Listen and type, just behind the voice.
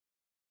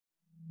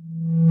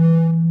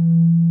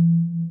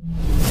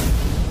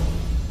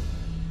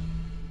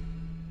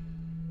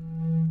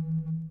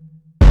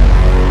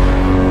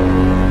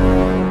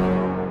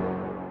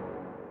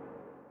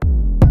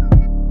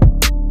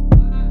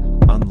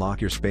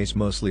Unlock Your Space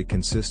mostly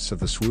consists of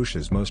the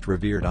swoosh's most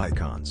revered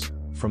icons,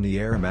 from the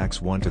Air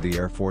Max 1 to the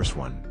Air Force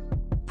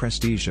 1.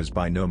 Prestige is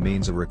by no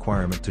means a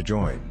requirement to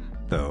join,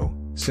 though,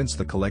 since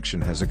the collection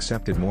has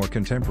accepted more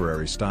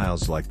contemporary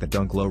styles like the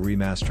Dunk Low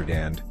Remastered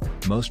and,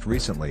 most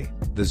recently,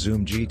 the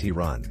Zoom GT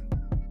Run.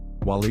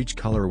 While each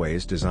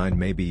colorway's design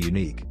may be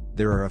unique,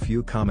 there are a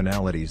few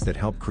commonalities that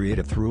help create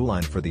a through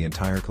line for the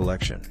entire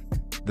collection.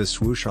 The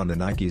swoosh on the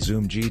Nike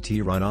Zoom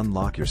GT Run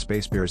Unlock Your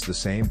Space bears the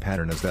same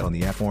pattern as that on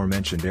the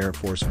aforementioned Air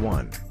Force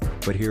 1,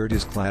 but here it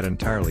is clad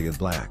entirely in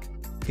black.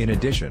 In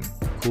addition,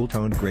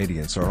 cool-toned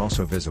gradients are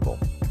also visible,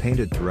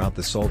 painted throughout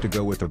the sole to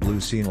go with the blue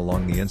seam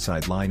along the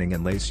inside lining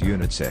and lace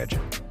unit's edge.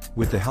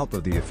 With the help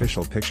of the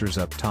official pictures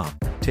up top,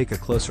 take a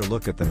closer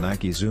look at the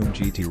Nike Zoom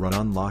GT Run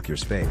Unlock Your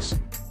Space.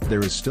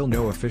 There is still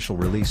no official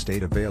release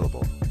date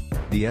available.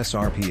 The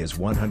SRP is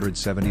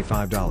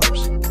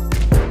 $175.